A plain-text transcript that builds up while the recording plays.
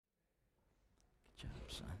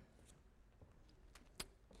son.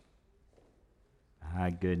 My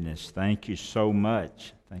goodness, thank you so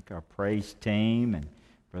much. Thank our praise team and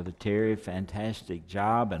Brother Terry, fantastic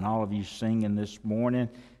job, and all of you singing this morning.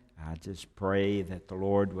 I just pray that the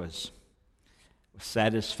Lord was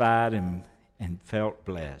satisfied and felt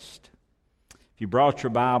blessed. If you brought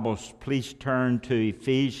your Bibles, please turn to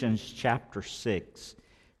Ephesians chapter 6.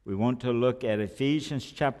 We want to look at Ephesians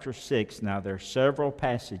chapter 6. Now, there are several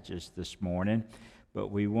passages this morning, but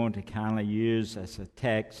we want to kind of use as a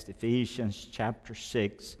text Ephesians chapter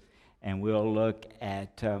 6, and we'll look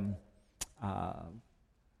at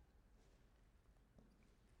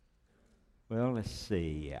let's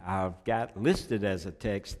see. I've got listed as a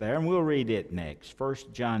text there, and we'll read it next. 1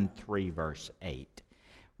 John 3, verse 8.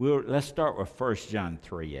 Let's start with 1 John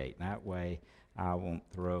 3, 8. That way I won't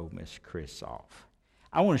throw Miss Chris off.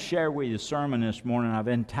 I want to share with you a sermon this morning I've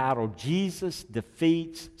entitled, Jesus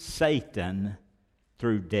Defeats Satan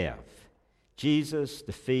Through Death. Jesus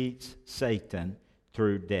defeats Satan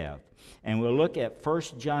through death. And we'll look at 1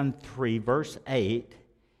 John 3, verse 8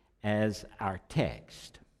 as our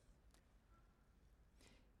text.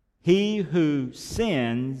 He who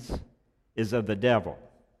sins is of the devil,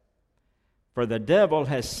 for the devil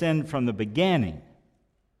has sinned from the beginning.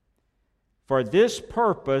 For this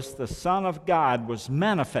purpose the Son of God was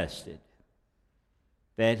manifested,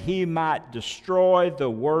 that he might destroy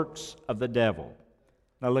the works of the devil.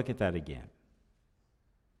 Now look at that again.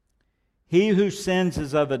 He who sins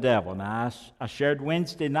is of the devil. Now I shared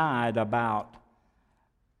Wednesday night about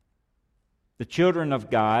the children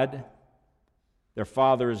of God. Their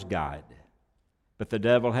father is God, but the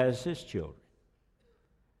devil has his children,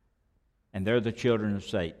 and they're the children of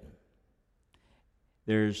Satan.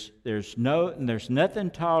 There's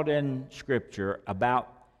nothing taught in Scripture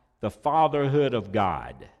about the fatherhood of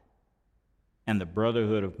God and the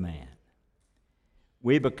brotherhood of man.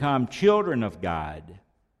 We become children of God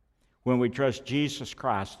when we trust Jesus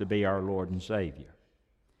Christ to be our Lord and Savior.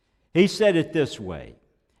 He said it this way,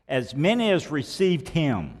 as many as received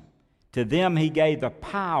him, to them he gave the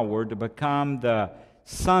power to become the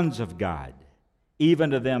sons of God, even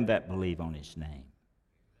to them that believe on his name.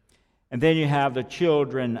 And then you have the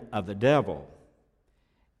children of the devil.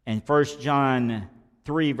 In 1 John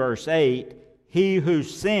 3, verse 8, he who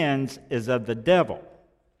sins is of the devil.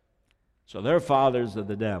 So they're fathers of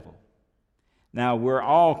the devil. Now, we're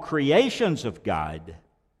all creations of God,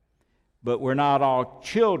 but we're not all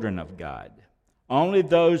children of God. Only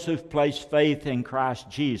those who've placed faith in Christ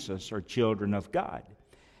Jesus are children of God.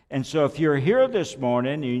 And so if you're here this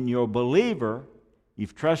morning and you're a believer,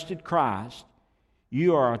 you've trusted Christ,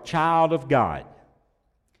 you are a child of God.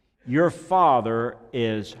 Your Father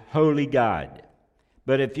is holy God.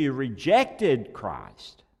 But if you rejected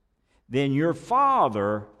Christ, then your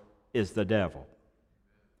father is the devil.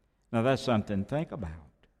 Now that's something to think about.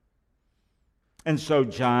 And so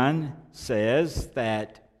John says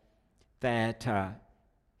that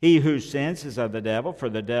he who sins is of the devil, for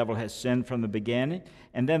the devil has sinned from the beginning.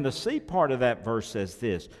 And then the C part of that verse says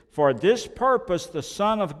this, for this purpose the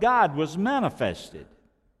Son of God was manifested,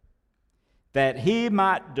 that he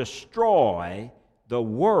might destroy the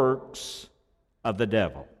works of the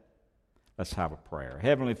devil. Let's have a prayer.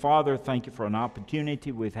 Heavenly Father, thank you for an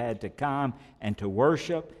opportunity we've had to come and to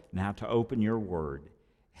worship, now to open your word.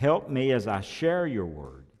 Help me as I share your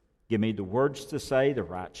word. Give me the words to say, the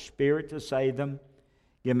right spirit to say them.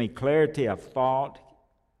 Give me clarity of thought.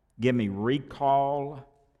 Give me recall.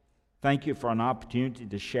 Thank you for an opportunity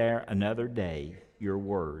to share another day your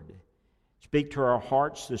word. Speak to our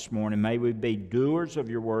hearts this morning. May we be doers of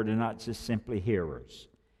your word and not just simply hearers.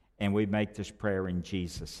 And we make this prayer in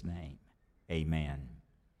Jesus' name. Amen.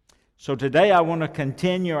 So today I want to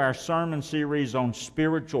continue our sermon series on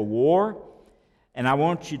spiritual war. And I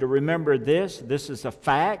want you to remember this. This is a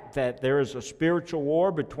fact that there is a spiritual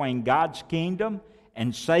war between God's kingdom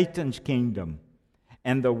and Satan's kingdom.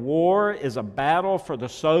 And the war is a battle for the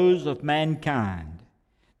souls of mankind.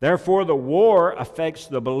 Therefore, the war affects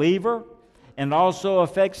the believer and also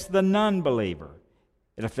affects the non-believer.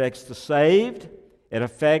 It affects the saved. It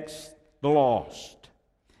affects the lost.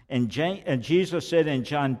 And Jesus said in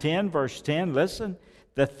John 10, verse 10, listen,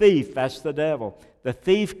 the thief, that's the devil, the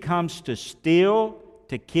thief comes to steal,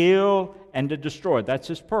 to kill, and to destroy. That's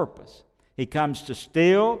his purpose. He comes to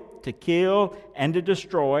steal, to kill, and to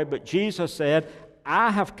destroy. But Jesus said,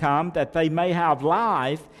 I have come that they may have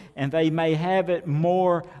life, and they may have it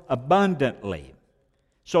more abundantly.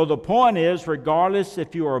 So the point is, regardless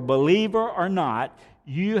if you are a believer or not,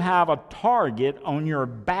 you have a target on your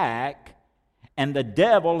back, and the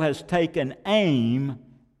devil has taken aim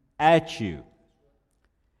at you.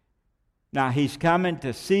 Now, he's coming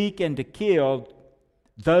to seek and to kill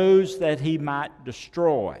those that he might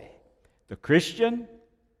destroy. The Christian,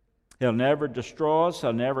 he'll never destroy us,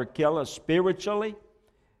 he'll never kill us spiritually,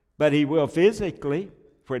 but he will physically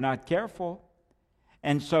if we're not careful.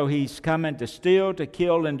 And so he's coming to steal, to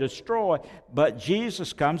kill, and destroy. But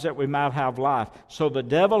Jesus comes that we might have life. So the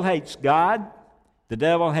devil hates God. The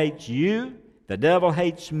devil hates you. The devil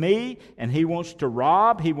hates me. And he wants to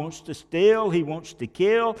rob. He wants to steal. He wants to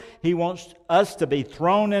kill. He wants us to be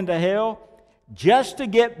thrown into hell just to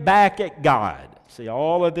get back at God. See,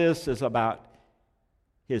 all of this is about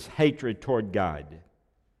his hatred toward God.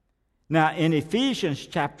 Now, in Ephesians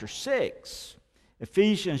chapter 6,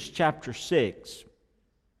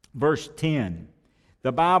 verse 10,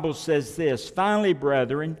 the Bible says this, "Finally,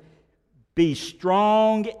 brethren, be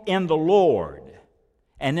strong in the Lord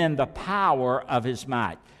and in the power of his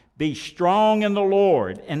might." Be strong in the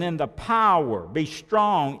Lord and in the power. Be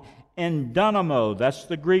strong in dynamo. That's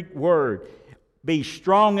the Greek word. Be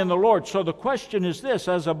strong in the Lord. So the question is this,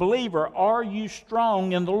 as a believer, are you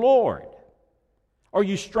strong in the Lord? Are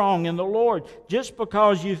you strong in the Lord? Just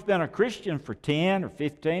because you've been a Christian for 10 or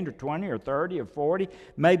 15 or 20 or 30 or 40,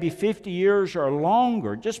 maybe 50 years or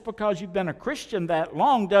longer, just because you've been a Christian that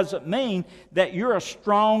long doesn't mean that you're a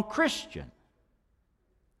strong Christian.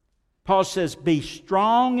 Paul says, be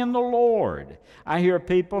strong in the Lord. I hear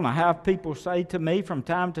people, and I have people say to me from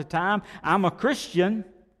time to time, I'm a Christian,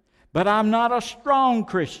 but I'm not a strong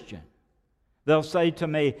Christian. They'll say to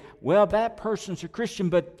me, well, that person's a Christian,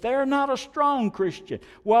 but they're not a strong Christian.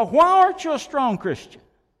 Well, why aren't you a strong Christian?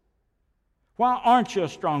 Why aren't you a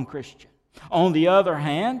strong Christian? On the other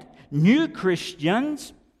hand, new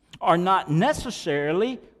Christians are not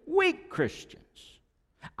necessarily weak Christians.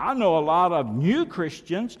 I know a lot of new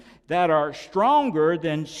Christians that are stronger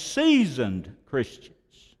than seasoned Christians.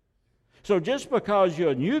 So just because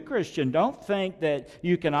you're a new Christian, don't think that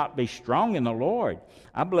you cannot be strong in the Lord.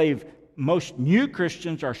 I believe most new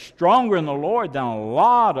Christians are stronger in the Lord than a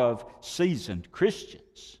lot of seasoned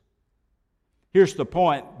Christians. Here's the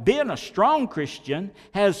point. Being a strong Christian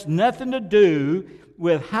has nothing to do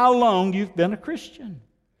with how long you've been a Christian.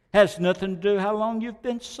 Has nothing to do with how long you've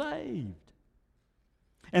been saved.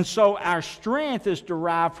 And so our strength is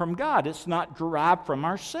derived from God. It's not derived from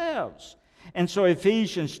ourselves. And so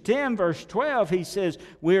Ephesians 10 verse 12, he says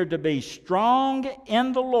we're to be strong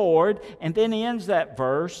in the Lord. And then he ends that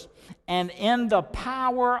verse, and in the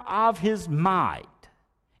power of his might.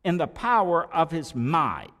 In the power of his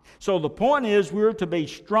might. So the point is we're to be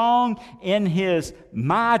strong in his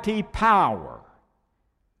mighty power.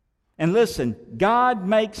 And listen, God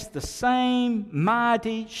makes the same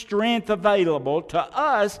mighty strength available to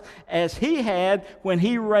us as he had when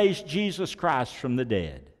he raised Jesus Christ from the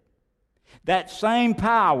dead. That same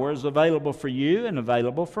power is available for you and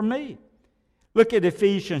available for me. Look at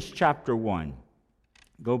Ephesians chapter 1.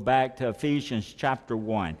 Go back to Ephesians chapter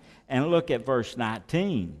 1 and look at verse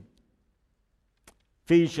 19.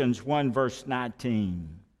 Ephesians 1 verse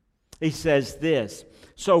 19. He says this,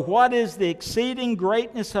 so what is the exceeding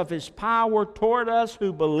greatness of his power toward us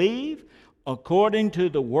who believe, according to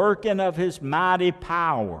the working of his mighty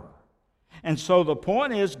power? And so the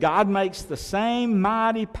point is, God makes the same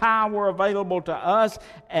mighty power available to us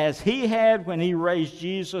as he had when he raised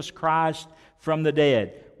Jesus Christ from the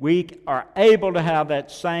dead. We are able to have that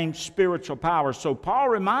same spiritual power. So Paul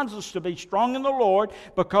reminds us to be strong in the Lord,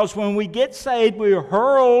 because when we get saved, we're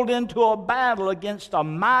hurled into a battle against a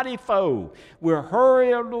mighty foe. We're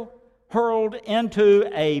hurled into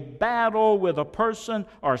a battle with a person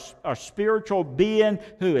or a spiritual being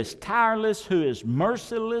who is tireless, who is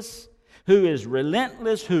merciless, who is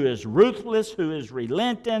relentless, who is ruthless, who is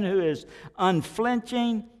relenting, who is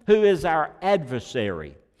unflinching, who is our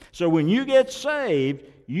adversary. So when you get saved,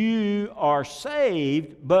 you are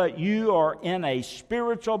saved, but you are in a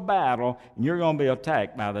spiritual battle, and you're going to be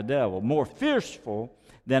attacked by the devil, more fearful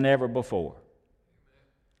than ever before.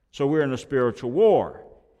 So we're in a spiritual war.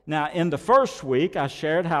 Now, in the first week, I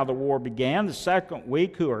shared how the war began. The second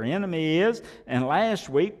week, who our enemy is. And last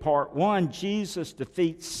week, part 1, Jesus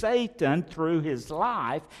defeats Satan through his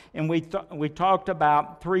life. And we talked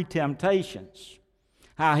about 3 temptations.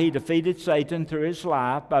 How he defeated Satan through his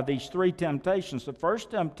life by these 3 temptations. The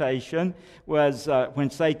first temptation was when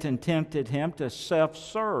Satan tempted him to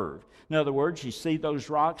self-serve. In other words, you see those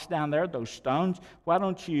rocks down there, those stones, why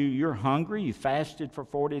don't you're hungry, you fasted for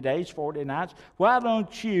 40 days, 40 nights, why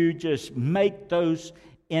don't you just make those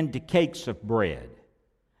into cakes of bread?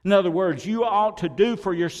 In other words, you ought to do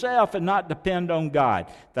for yourself and not depend on God.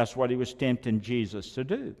 That's what he was tempting Jesus to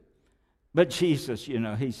do. But Jesus,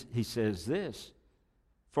 he says this,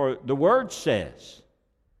 for the Word says,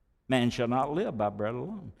 Man shall not live by bread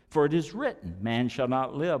alone. For it is written, man shall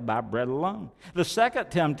not live by bread alone. The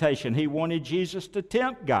second temptation, he wanted Jesus to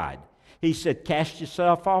tempt God. He said, cast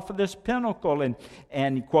yourself off of this pinnacle.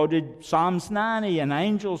 And he quoted Psalms 90, and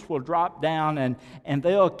angels will drop down and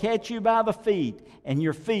they'll catch you by the feet, and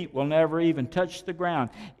your feet will never even touch the ground.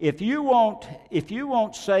 If you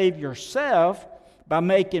won't save yourself by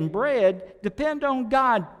making bread, depend on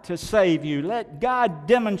God to save you. Let God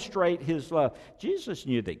demonstrate His love. Jesus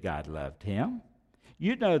knew that God loved him.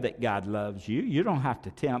 You know that God loves you. You don't have to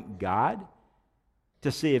tempt God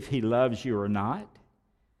to see if He loves you or not.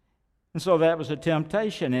 And so that was a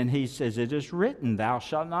temptation, and He says, it is written, thou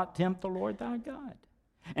shalt not tempt the Lord thy God.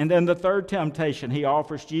 And then the third temptation, He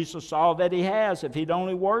offers Jesus all that He has if he'd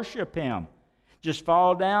only worship Him. Just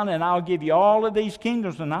fall down and I'll give you all of these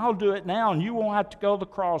kingdoms, and I'll do it now, and you won't have to go to the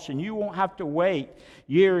cross, and you won't have to wait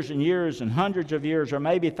years and years and hundreds of years or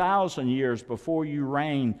maybe 1,000 years before you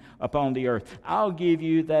reign upon the earth. I'll give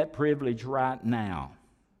you that privilege right now.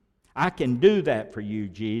 I can do that for you,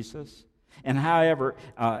 Jesus. And however,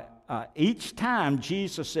 each time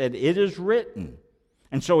Jesus said, it is written.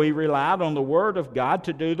 And so He relied on the Word of God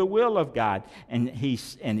to do the will of God. And he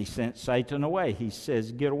sent Satan away. He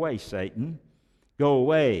says, get away, Satan. Go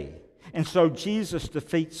away. And so Jesus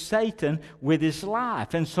defeats Satan with His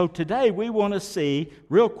life. And so today we want to see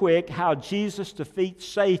real quick how Jesus defeats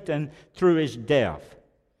Satan through His death.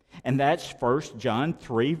 And that's 1 John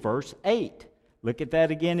 3, verse 8. Look at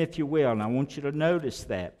that again if you will, and I want you to notice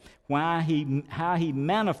that. How He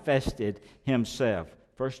manifested Himself.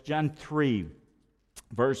 1 John 3,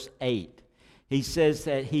 verse 8. He says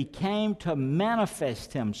that He came to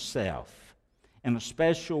manifest Himself in a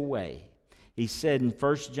special way. He said in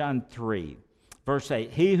 1 John 3, verse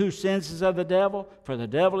 8, he who sins is of the devil, for the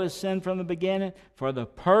devil has sinned from the beginning. For the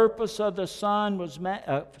purpose of the Son of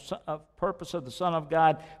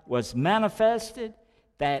God was manifested,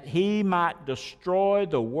 that He might destroy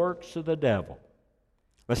the works of the devil.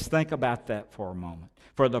 Let's think about that for a moment.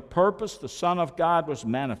 For the purpose the Son of God was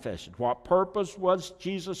manifested. What purpose was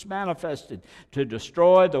Jesus manifested? To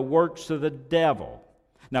destroy the works of the devil.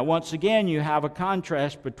 Now, once again, you have a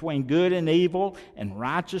contrast between good and evil and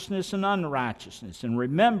righteousness and unrighteousness. And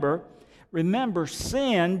remember,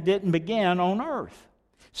 sin didn't begin on earth.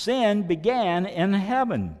 Sin began in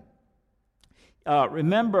heaven.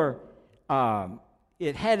 It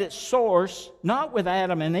had its source not with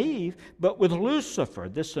Adam and Eve, but with Lucifer,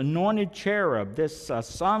 this anointed cherub, this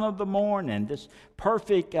son of the morning, this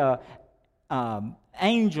perfect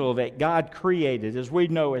angel that God created, as we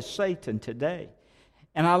know as Satan today.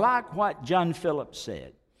 And I like what John Phillips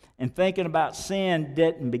said. And thinking about sin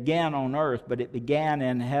didn't begin on earth, but it began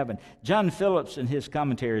in heaven. John Phillips in his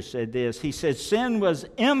commentary said this. He said, sin was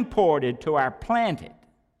imported to our planet.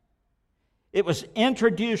 It was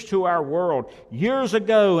introduced to our world. Years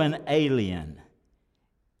ago, an alien,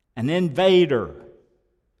 an invader,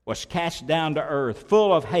 was cast down to earth,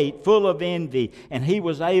 full of hate, full of envy, and he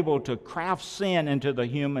was able to graft sin into the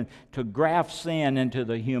human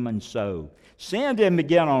soul. Sin didn't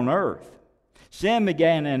begin on earth. Sin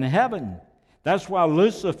began in heaven. That's why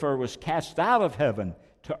Lucifer was cast out of heaven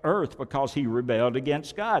to earth, because he rebelled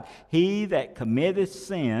against God. He that committeth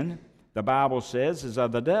sin, the Bible says, is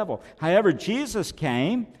of the devil. However, Jesus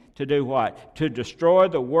came to do what? To destroy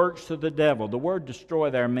the works of the devil. The word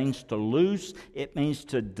destroy there means to loose. It means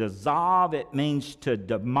to dissolve. It means to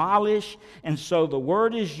demolish. And so the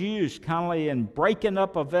word is used kind of like in breaking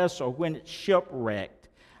up a vessel when it's shipwrecked.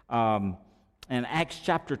 In Acts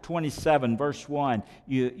chapter 27, verse 1,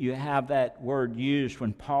 you have that word used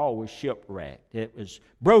when Paul was shipwrecked. It was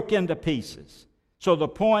broke into pieces. So the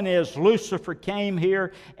point is, Lucifer came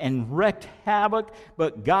here and wreaked havoc,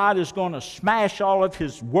 but God is going to smash all of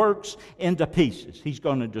his works into pieces. He's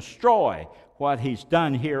going to destroy what he's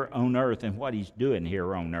done here on earth and what he's doing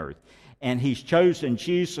here on earth. And he's chosen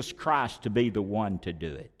Jesus Christ to be the one to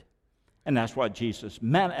do it. And that's what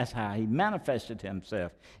that's how he manifested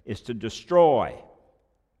himself, is to destroy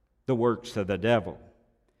the works of the devil.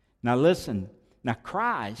 Now listen,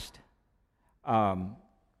 Christ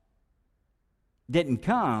didn't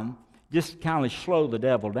come just to kind of slow the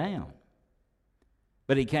devil down,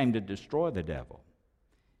 but he came to destroy the devil.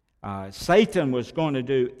 Satan was going to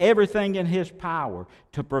do everything in his power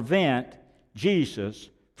to prevent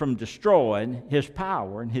Jesus from destroying his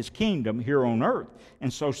power and his kingdom here on earth.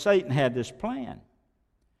 And so Satan had this plan.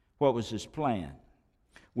 What was his plan?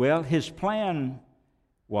 Well, his plan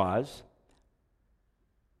was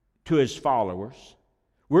to his followers,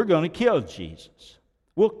 we're going to kill Jesus.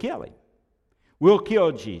 We'll kill him. We'll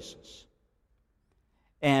kill Jesus.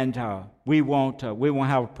 and we won't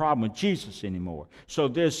have a problem with Jesus anymore. So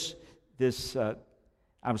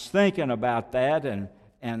I was thinking about that,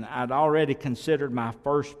 and I'd already considered my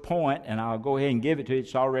first point, and I'll go ahead and give it to you.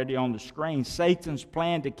 It's already on the screen. Satan's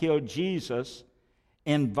plan to kill Jesus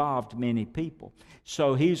involved many people.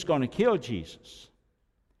 So he's going to kill Jesus.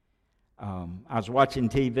 I was watching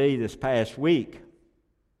TV this past week,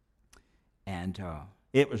 and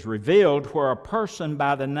it was revealed where a person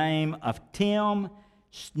by the name of Tim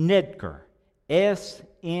Snedker, Snedker,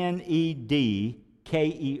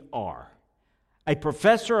 a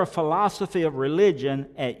professor of philosophy of religion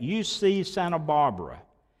at UC Santa Barbara,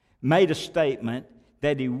 made a statement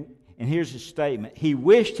that and here's his statement, he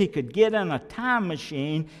wished he could get in a time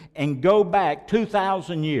machine and go back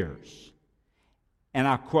 2,000 years. And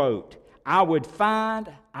I quote, I would find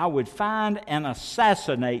and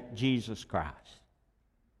assassinate Jesus Christ.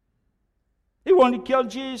 He wanted to kill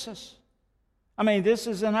Jesus. I mean, this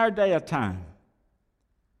is in our day of time.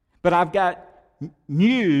 But I've got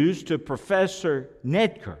news to Professor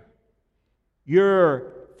Snedker.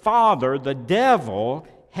 Your father, the devil,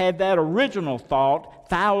 had that original thought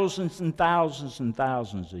thousands and thousands and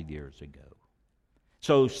thousands of years ago.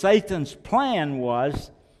 So Satan's plan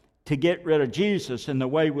was to get rid of Jesus, and the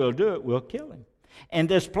way we'll do it, we'll kill him. And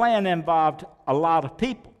this plan involved a lot of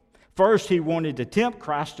people. First, he wanted to tempt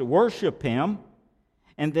Christ to worship him,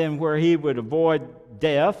 and then where he would avoid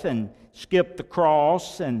death and skip the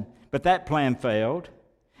cross, but that plan failed.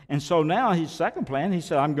 And so now his second plan, he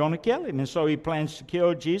said, I'm going to kill him. And so he plans to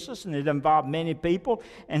kill Jesus, and it involved many people.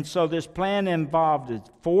 And so this plan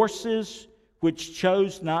involved forces which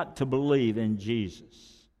chose not to believe in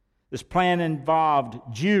Jesus. This plan involved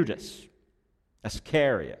Judas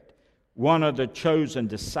Iscariot, one of the chosen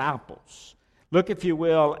disciples. Look, if you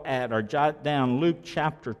will, at or jot down Luke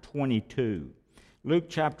chapter 22. Luke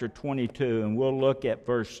chapter 22, and we'll look at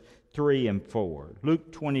verse 3 and 4.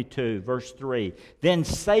 Luke 22, verse 3. Then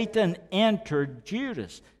Satan entered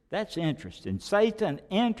Judas. That's interesting. Satan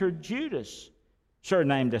entered Judas,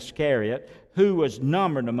 surnamed Iscariot, who was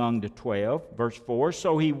numbered among the 12. Verse 4.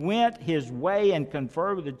 So he went his way and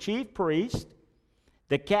conferred with the chief priests,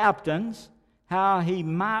 the captains, how he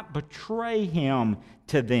might betray him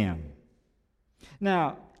to them.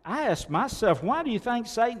 Now, I asked myself, why do you think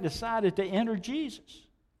Satan decided to enter Jesus?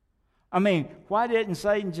 I mean, why didn't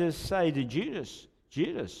Satan just say to Judas,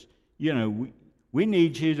 we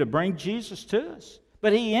need you to bring Jesus to us?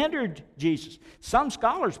 But he entered Jesus. Some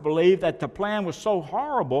scholars believe that the plan was so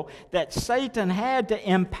horrible that Satan had to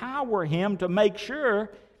empower him to make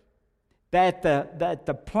sure that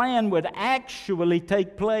the plan would actually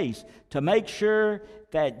take place, to make sure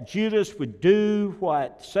that Judas would do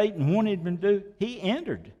what Satan wanted him to do. He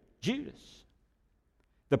entered Judas.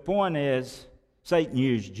 The point is, Satan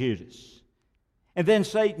used Judas. And then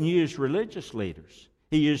Satan used religious leaders.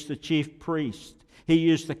 He used the chief priest. He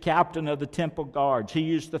used the captain of the temple guards. He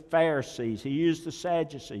used the Pharisees. He used the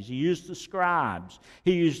Sadducees. He used the scribes.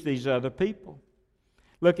 He used these other people.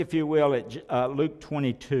 Look, if you will, at Luke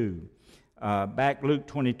 22. Back Luke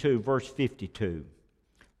 22, verse 52.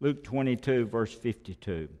 Luke 22, verse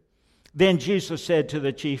 52. Then Jesus said to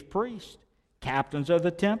the chief priests, captains of the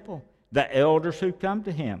temple, the elders who come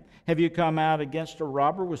to him, have you come out against a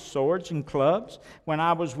robber with swords and clubs? When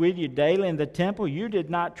I was with you daily in the temple, you did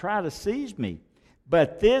not try to seize me.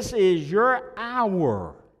 But this is your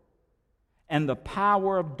hour and the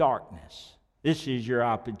power of darkness. This is your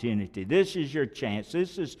opportunity. This is your chance.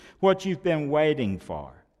 This is what you've been waiting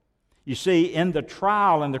for. You see, in the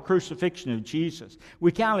trial and the crucifixion of Jesus,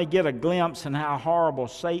 we kind of get a glimpse in how horrible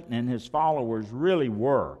Satan and his followers really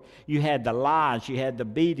were. You had the lies, you had the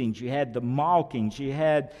beatings, you had the mockings, you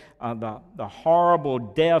had the horrible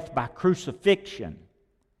death by crucifixion.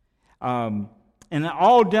 And it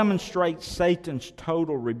all demonstrates Satan's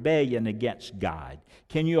total rebellion against God.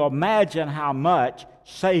 Can you imagine how much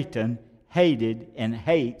Satan hated and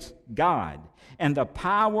hates God? And the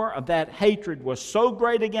power of that hatred was so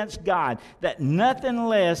great against God that nothing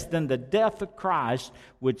less than the death of Christ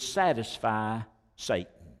would satisfy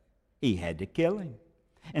Satan. He had to kill him.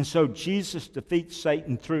 And so Jesus defeats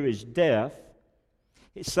Satan through his death.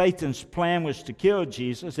 Satan's plan was to kill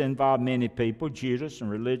Jesus, involved many people, Judas and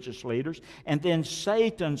religious leaders. And then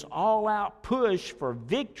Satan's all-out push for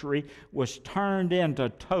victory was turned into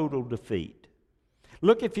total defeat.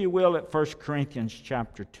 Look, if you will, at 1 Corinthians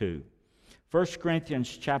chapter 2. 1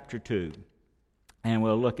 Corinthians chapter 2, and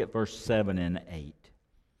we'll look at verse 7 and 8.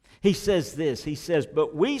 He says this, he says,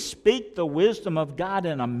 but we speak the wisdom of God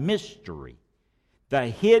in a mystery, the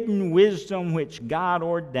hidden wisdom which God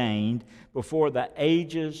ordained before the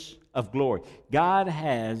ages of glory. God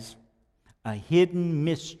has a hidden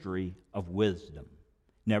mystery of wisdom,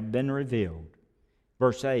 never been revealed.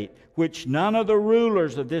 Verse 8, which none of the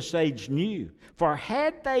rulers of this age knew. For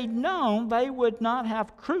had they known, they would not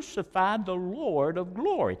have crucified the Lord of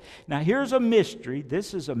glory. Now here's a mystery.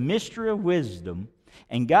 This is a mystery of wisdom,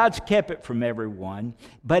 and God's kept it from everyone.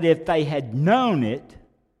 But if they had known it,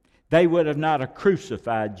 they would have not have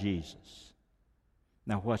crucified Jesus.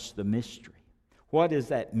 Now what's the mystery? What is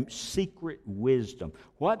that secret wisdom?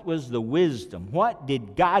 What was the wisdom? What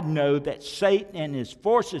did God know that Satan and his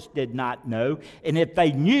forces did not know? And if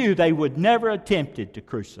they knew, they would never attempted to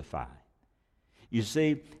crucify. You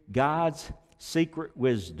see, God's secret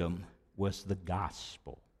wisdom was the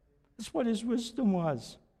gospel. That's what his wisdom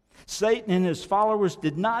was. Satan and his followers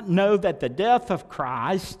did not know that the death of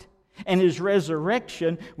Christ and his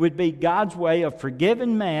resurrection would be God's way of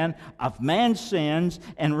forgiving man of man's sins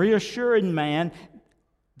and reassuring man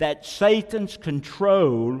that Satan's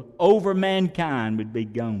control over mankind would be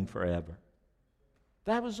gone forever.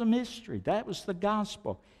 That was a mystery. That was the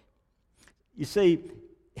gospel. You see,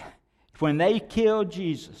 when they killed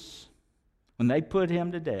Jesus, when they put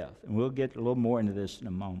him to death, and we'll get a little more into this in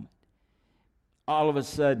a moment, all of a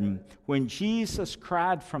sudden, when Jesus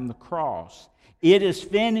cried from the cross, "It is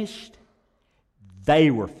finished," they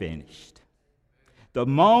were finished. The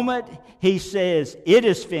moment he says, "It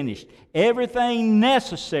is finished," everything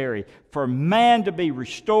necessary for man to be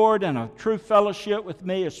restored in a true fellowship with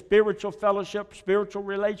me, a spiritual fellowship, spiritual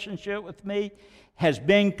relationship with me, has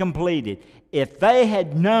been completed. If they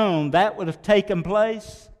had known that would have taken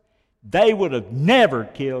place, they would have never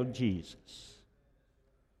killed Jesus.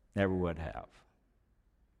 Never would have.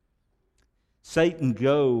 Satan's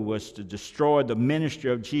goal was to destroy the ministry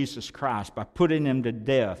of Jesus Christ by putting him to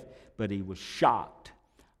death, but he was shocked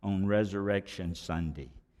on Resurrection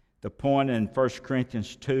Sunday. The point in 1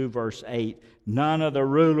 Corinthians 2, verse 8, none of the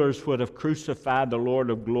rulers would have crucified the Lord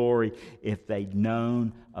of glory if they'd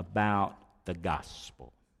known about the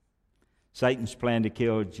gospel. Satan's plan to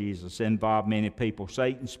kill Jesus involved many people.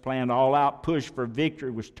 Satan's planned all-out push for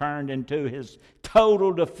victory was turned into his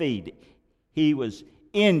total defeat. He was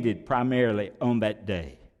ended primarily on that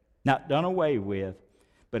day. Not done away with,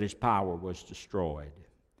 but his power was destroyed.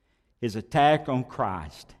 His attack on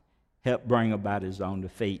Christ helped bring about his own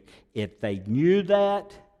defeat. If they knew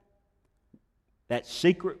that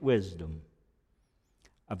secret wisdom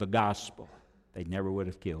of the gospel, they never would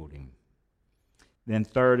have killed him. Then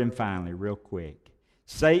third and finally, real quick,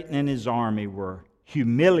 Satan and his army were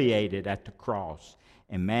humiliated at the cross,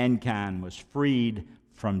 and mankind was freed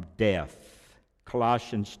from death.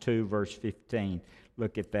 Colossians 2, verse 15.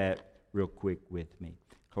 Look at that real quick with me.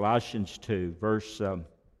 Colossians 2, verse...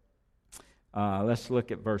 let's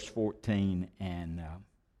look at verse 14 and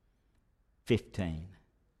 15.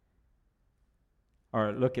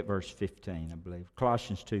 Or look at verse 15, I believe.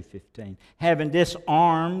 Colossians 2:15. Having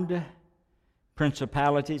disarmed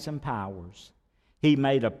principalities and powers, he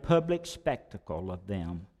made a public spectacle of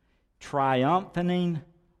them, triumphing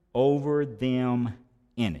over them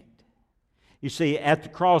in it. You see, at the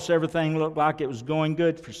cross, everything looked like it was going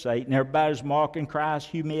good for Satan. Everybody was mocking Christ,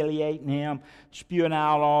 humiliating him, spewing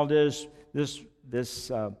out all this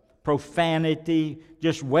profanity,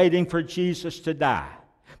 just waiting for Jesus to die.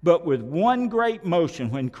 But with one great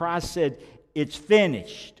motion, when Christ said, "It's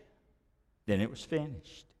finished," then it was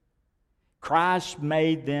finished. Christ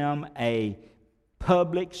made them a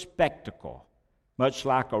public spectacle, much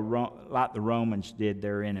like the Romans did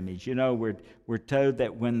their enemies. You know, we're told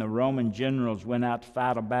that when the Roman generals went out to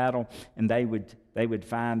fight a battle, and they would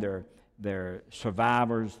find their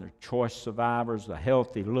survivors, their choice survivors, the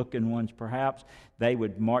healthy-looking ones perhaps, they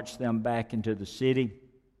would march them back into the city,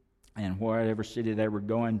 and wherever city they were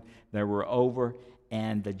going, they were over,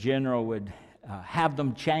 and the general would have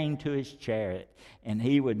them chained to his chariot, and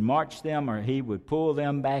he would march them or he would pull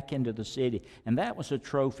them back into the city. And that was a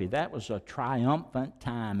trophy. That was a triumphant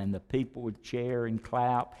time, and the people would cheer and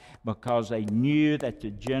clap because they knew that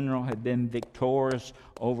the general had been victorious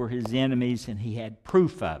over his enemies, and he had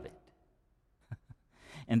proof of it.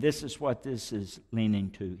 And this is what this is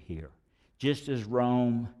leaning to here. Just as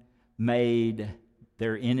Rome made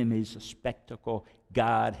their enemies a spectacle,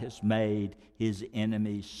 God has made his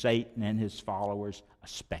enemies, Satan and his followers, a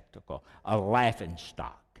spectacle, a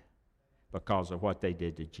laughingstock because of what they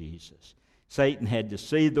did to Jesus. Satan had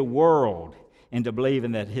deceived the world into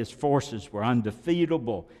believing that his forces were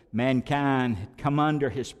undefeatable. Mankind had come under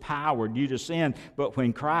his power due to sin. But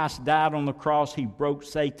when Christ died on the cross, he broke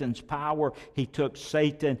Satan's power. He took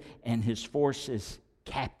Satan and his forces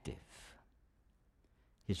captive.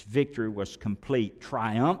 His victory was complete,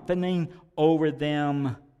 triumphing over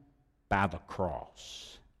them by the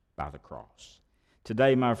cross. by the cross.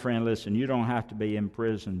 Today, my friend, listen, you don't have to be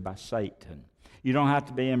imprisoned by Satan. You don't have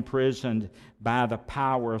to be imprisoned by the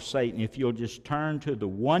power of Satan. If you'll just turn to the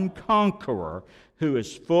one conqueror who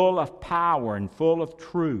is full of power and full of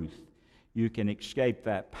truth, you can escape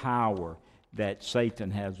that power that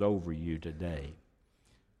Satan has over you today.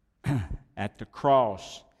 At the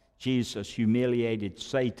cross, Jesus humiliated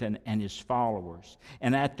Satan and his followers.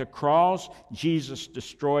 And at the cross, Jesus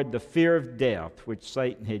destroyed the fear of death which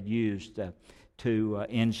Satan had used to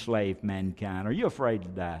enslave mankind. Are you afraid to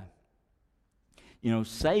die? You know,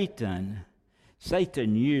 Satan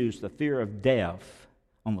used the fear of death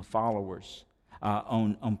on the followers,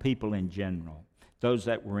 on people in general, those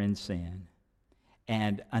that were in sin.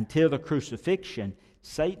 And until the crucifixion,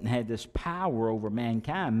 Satan had this power over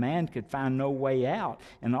mankind. Man could find no way out.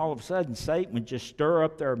 And all of a sudden, Satan would just stir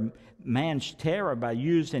up man's terror by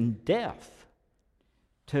using death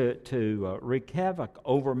to wreak havoc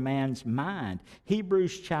over man's mind.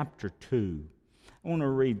 Hebrews chapter 2. I want to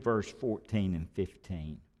read verse 14 and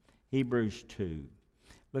 15. Hebrews 2.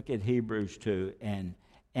 Look at Hebrews 2. And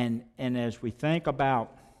as we think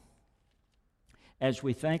about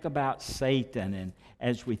Satan, and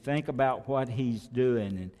as we think about what he's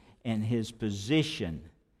doing and his position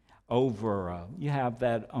over, you have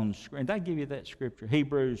that on the screen. Did I give you that scripture?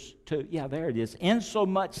 Hebrews 2. Yeah, there it is.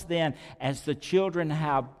 Insomuch then as the children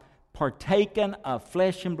have partaken of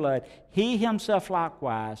flesh and blood, he himself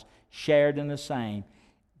likewise shared in the same,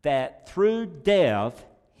 that through death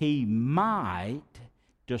he might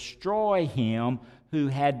destroy him who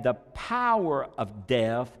had the power of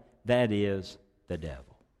death, that is, the devil.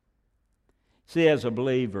 See, as a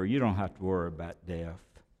believer, you don't have to worry about death.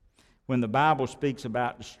 When the Bible speaks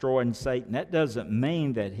about destroying Satan, that doesn't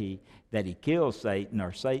mean that he kills Satan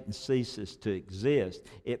or Satan ceases to exist.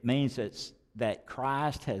 It means that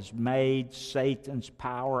Christ has made Satan's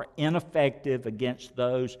power ineffective against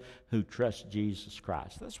those who trust Jesus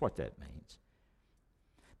Christ. That's what that means.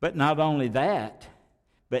 But not only that,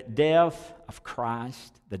 but the death of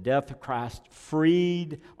Christ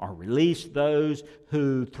freed or released those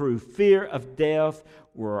who, through fear of death,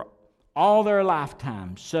 were all their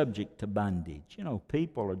lifetime subject to bondage. You know,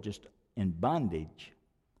 people are just in bondage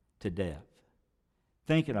to death,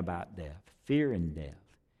 thinking about death, fearing death.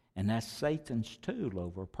 And that's Satan's tool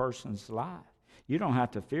over a person's life. You don't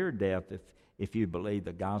have to fear death if you believe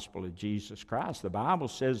the gospel of Jesus Christ. The Bible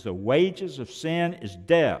says the wages of sin is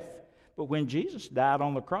death. But when Jesus died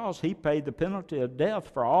on the cross, he paid the penalty of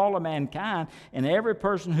death for all of mankind. And every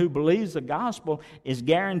person who believes the gospel is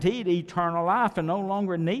guaranteed eternal life and no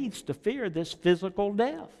longer needs to fear this physical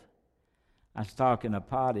death. I was talking to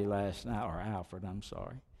Potty last night, or Alfred, I'm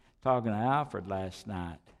sorry. Talking to Alfred last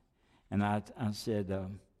night. And I said,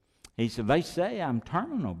 he said, they say I'm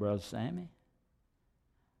terminal, Brother Sammy.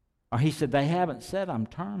 Or he said, they haven't said I'm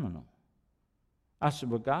terminal. I said,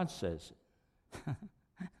 well, God says it.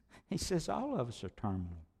 He says, all of us are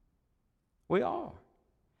terminal. We are.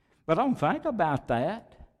 But I don't think about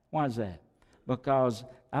that. Why is that? Because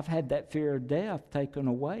I've had that fear of death taken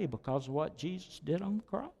away because of what Jesus did on the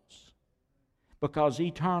cross. Because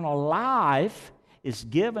eternal life is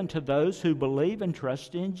given to those who believe and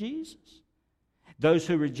trust in Jesus. Those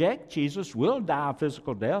who reject Jesus will die a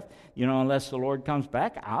physical death. You know, unless the Lord comes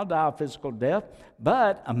back, I'll die a physical death.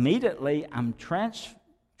 But immediately I'm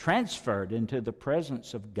transferred into the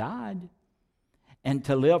presence of God and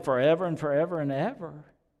to live forever and forever and ever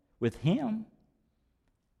with Him.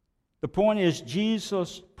 The point is,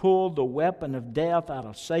 Jesus pulled the weapon of death out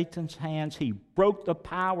of Satan's hands. He broke the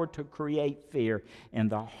power to create fear in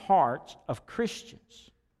the hearts of Christians.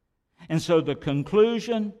 And so the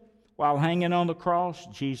conclusion, while hanging on the cross,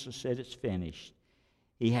 Jesus said, it's finished.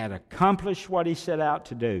 He had accomplished what He set out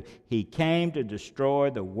to do. He came to destroy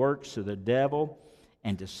the works of the devil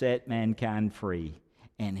and to set mankind free.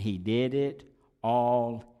 And He did it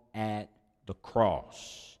all at the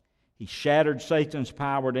cross. He shattered Satan's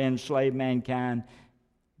power to enslave mankind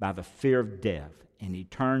by the fear of death. And He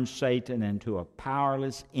turned Satan into a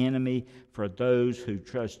powerless enemy for those who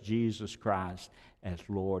trust Jesus Christ as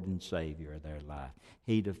Lord and Savior of their life.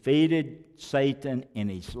 He defeated Satan in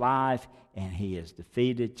His life, and He has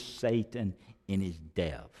defeated Satan in His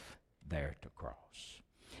death there at the cross.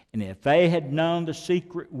 And if they had known the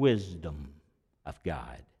secret wisdom of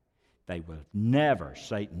God,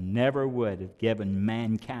 Satan never would have given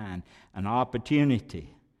mankind an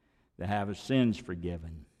opportunity to have his sins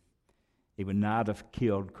forgiven. He would not have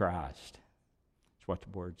killed Christ. That's what the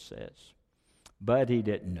Word says. But he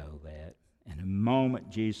didn't know that. And the moment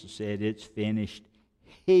Jesus said, it's finished,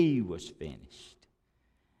 He was finished.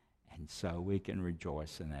 And so we can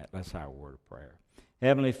rejoice in that. Let's have a word of prayer.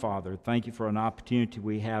 Heavenly Father, thank you for an opportunity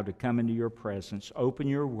we have to come into your presence, open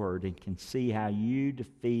your word, and can see how you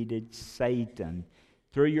defeated Satan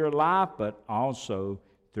through your life, but also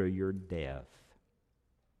through your death.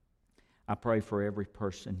 I pray for every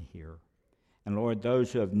person here. And Lord,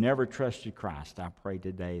 those who have never trusted Christ, I pray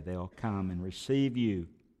today they'll come and receive you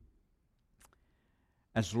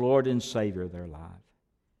as Lord and Savior of their life.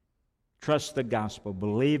 Trust the gospel.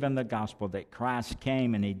 Believe in the gospel that Christ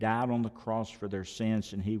came and he died on the cross for their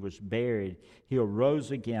sins and he was buried. He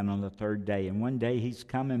arose again on the third day, and one day he's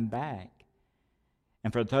coming back.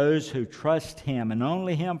 And for those who trust him and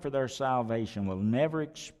only him for their salvation will never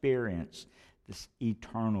experience this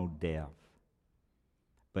eternal death,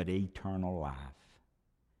 but eternal life.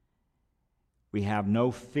 We have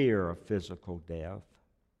no fear of physical death.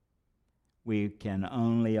 We can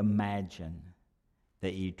only imagine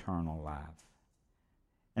the eternal life.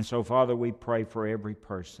 And so, Father, we pray for every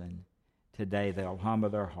person today. They'll humble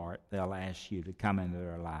their heart. They'll ask you to come into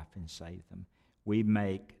their life and save them. We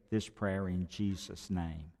make this prayer in Jesus'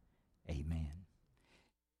 name. Amen.